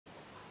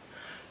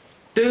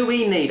Do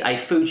we need a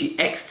Fuji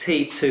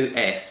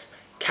XT-2s?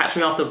 Catch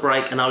me after the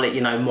break and I'll let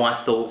you know my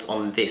thoughts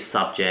on this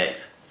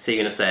subject. See you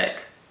in a sec.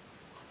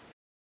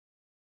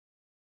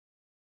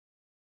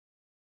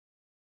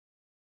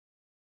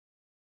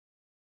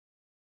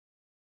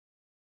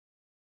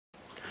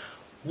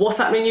 What's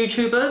happening,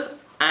 YouTubers?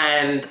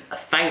 And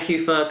thank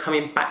you for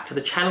coming back to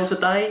the channel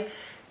today.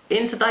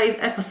 In today's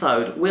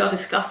episode, we are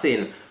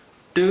discussing,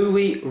 do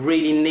we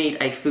really need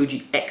a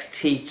Fuji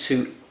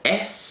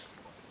XT-2s?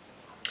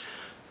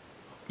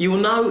 You will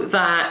know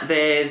that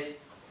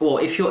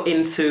if you're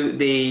into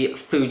the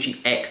Fuji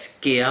X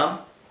gear,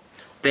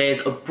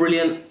 there's a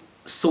brilliant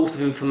source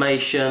of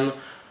information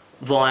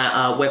via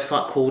a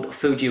website called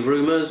Fuji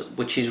Rumors,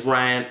 which is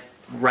ran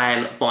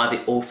by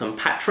the awesome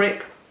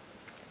Patrick.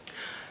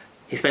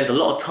 He spends a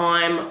lot of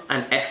time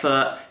and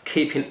effort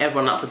keeping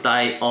everyone up to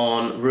date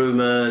on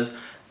rumours,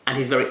 and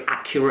he's very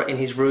accurate in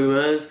his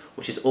rumours,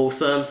 which is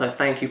awesome, so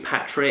thank you,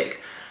 Patrick.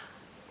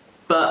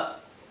 But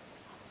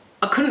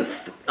I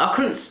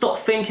couldn't stop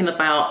thinking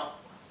about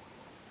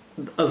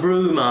a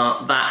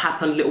rumour that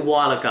happened a little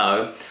while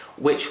ago,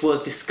 which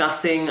was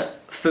discussing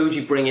Fuji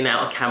bringing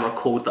out a camera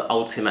called the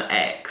Ultimate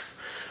X.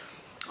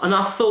 And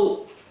I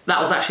thought that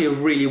was actually a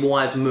really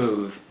wise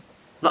move.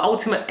 The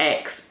Ultimate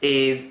X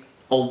is,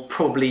 or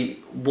probably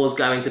was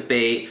going to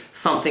be,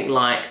 something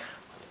like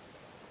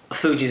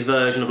Fuji's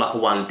version of like a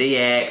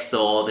 1DX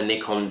or the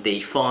Nikon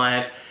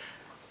D5.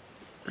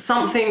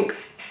 Something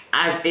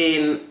as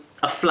in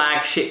a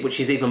flagship which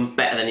is even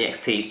better than the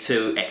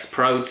XT2 X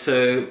Pro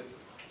 2.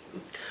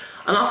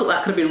 And I thought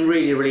that could have been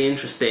really, really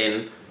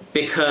interesting,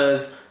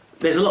 because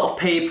there's a lot of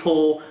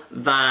people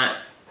that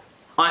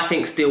I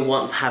think still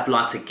want to have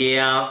lighter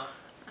gear,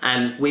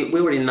 and we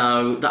already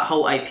know that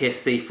whole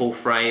APS-C full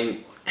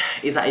frame,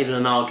 is that even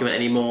an argument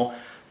anymore?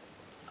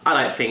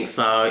 I don't think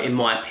so, in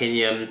my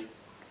opinion.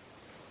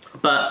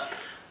 But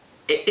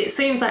it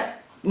seems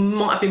that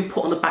might have been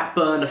put on the back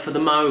burner for the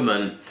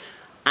moment,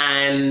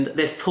 and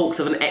there's talks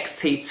of an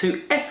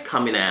XT2s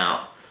coming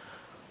out.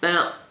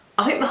 Now,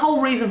 I think the whole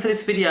reason for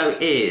this video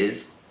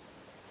is,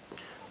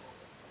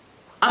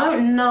 I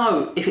don't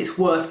know if it's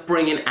worth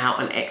bringing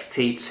out an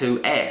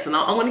XT2s, and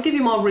I'm going to give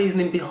you my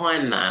reasoning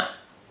behind that.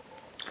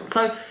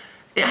 So,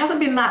 it hasn't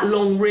been that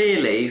long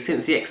really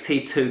since the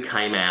XT2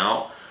 came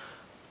out,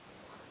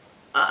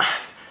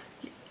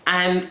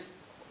 and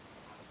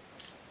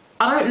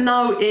I don't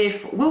know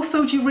if, will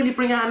Fuji really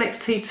bring out an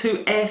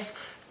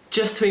XT2s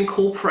just to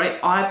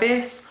incorporate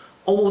IBIS,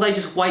 or will they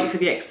just wait for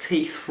the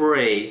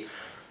XT3?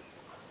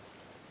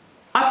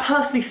 I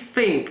personally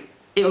think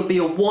it would be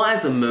a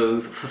wiser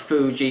move for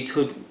Fuji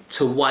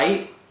to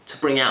wait to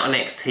bring out an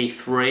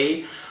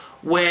XT3,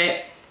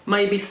 where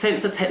maybe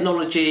sensor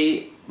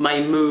technology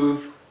may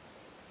move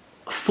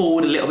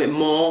forward a little bit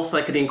more, so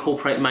they could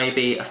incorporate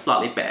maybe a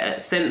slightly better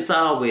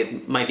sensor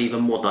with maybe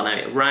even more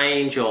dynamic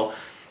range, or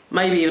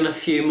maybe even a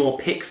few more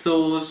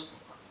pixels.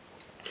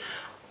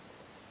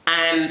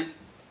 And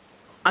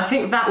I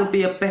think that would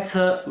be a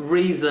better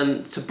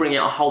reason to bring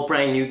out a whole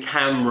brand new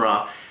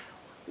camera.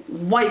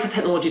 Wait for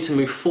technology to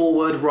move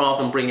forward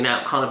rather than bringing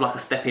out kind of like a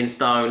stepping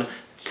stone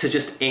to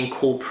just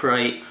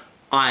incorporate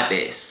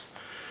IBIS.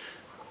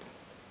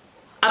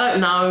 I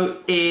don't know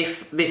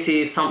if this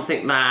is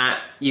something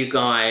that you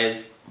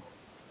guys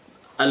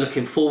are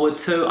looking forward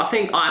to. I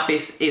think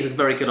IBIS is a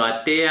very good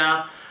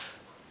idea,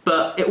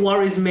 but it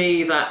worries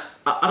me that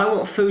I don't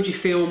want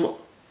Fujifilm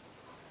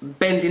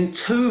bending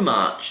too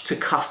much to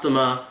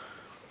customer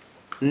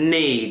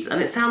needs.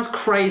 And it sounds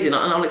crazy, and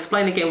I'll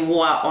explain again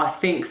why I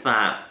think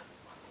that.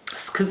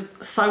 Because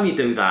Sony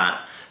do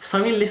that.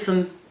 Sony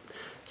listen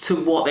to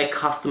what their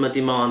customer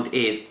demand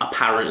is,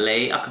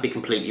 apparently. I could be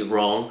completely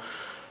wrong.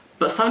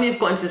 But Sony have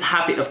got into this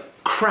habit of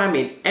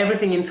cramming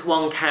everything into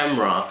one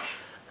camera,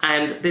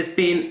 and there's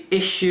been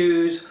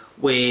issues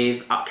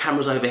with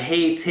cameras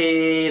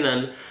overheating,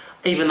 and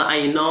even the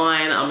A9,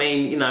 I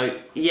mean, you know,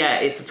 yeah,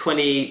 it's a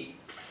 20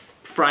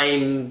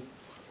 frame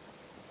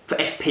for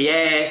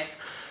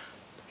FPS,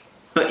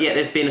 but yeah,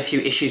 there's been a few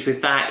issues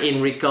with that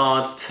in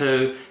regards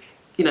to,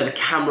 you know, the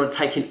camera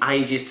taking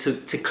ages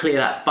to clear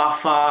that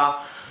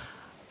buffer.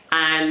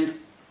 And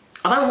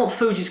I don't want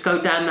Fuji to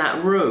go down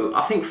that route.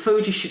 I think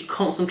Fuji should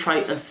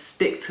concentrate and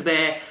stick to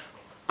their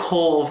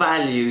core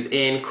values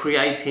in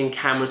creating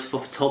cameras for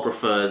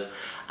photographers.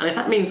 And if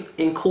that means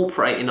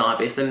incorporating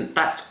IBIS, then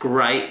that's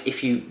great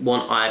if you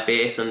want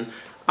IBIS, and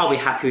I'll be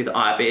happy with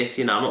IBIS,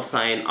 you know, I'm not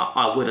saying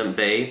I wouldn't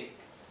be.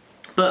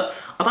 But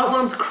I don't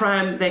want them to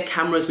cram their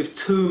cameras with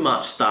too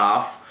much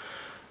stuff,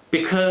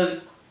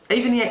 because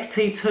even the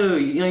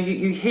XT2, you know,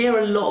 you hear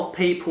a lot of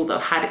people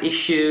that have had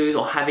issues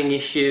or having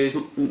issues,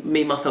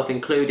 me myself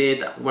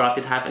included, where I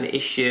did have an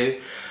issue.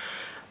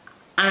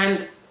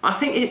 And I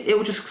think it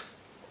will just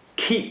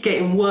keep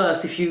getting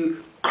worse if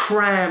you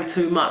cram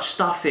too much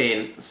stuff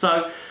in.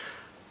 So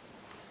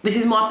this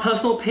is my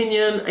personal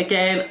opinion.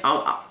 Again,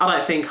 I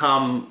don't think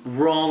I'm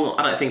wrong,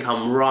 I don't think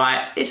I'm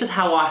right. It's just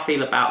how I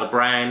feel about the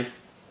brand.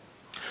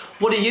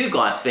 What do you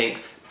guys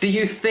think? Do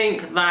you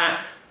think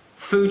that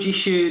Fuji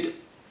should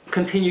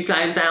continue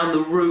going down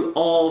the route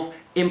of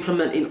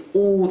implementing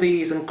all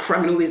these and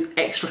cramming all these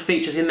extra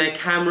features in their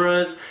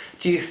cameras?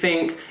 Do you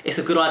think it's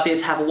a good idea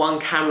to have one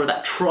camera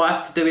that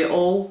tries to do it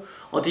all?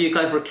 Or do you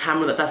go for a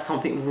camera that does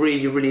something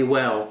really, really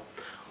well?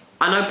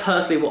 I know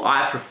personally what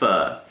I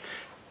prefer.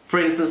 For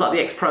instance, like the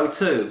X Pro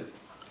 2,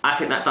 I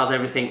think that does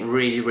everything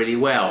really, really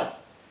well.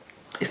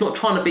 It's not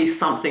trying to be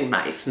something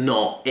that it's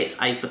not,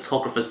 it's a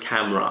photographer's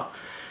camera.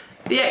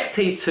 The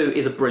XT2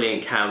 is a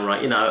brilliant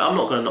camera, you know, I'm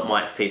not going to knock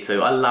my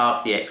XT2, I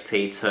love the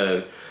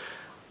XT2.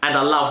 And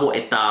I love what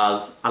it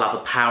does, I love the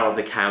power of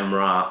the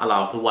camera, I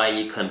love the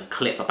way you can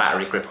clip a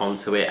battery grip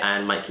onto it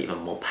and make it even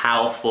more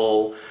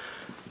powerful.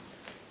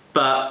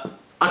 But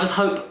I just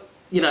hope,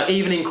 you know,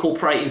 even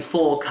incorporating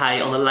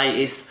 4K on the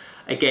latest,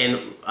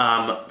 again,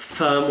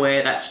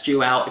 firmware that's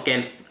due out,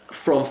 again,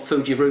 from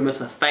Fuji Rumoured,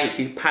 so thank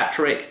you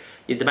Patrick,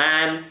 you're the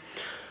man.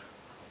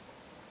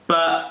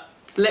 But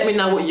let me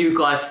know what you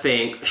guys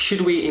think.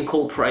 Should we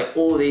incorporate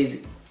all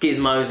these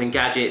gizmos and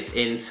gadgets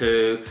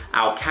into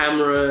our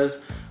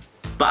cameras,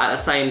 but at the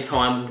same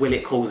time, will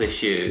it cause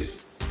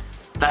issues?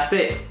 That's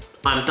it,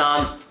 I'm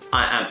done.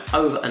 I am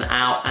over and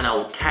out, and I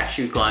will catch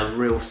you guys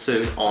real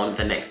soon on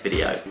the next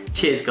video.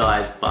 Cheers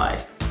guys,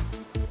 bye.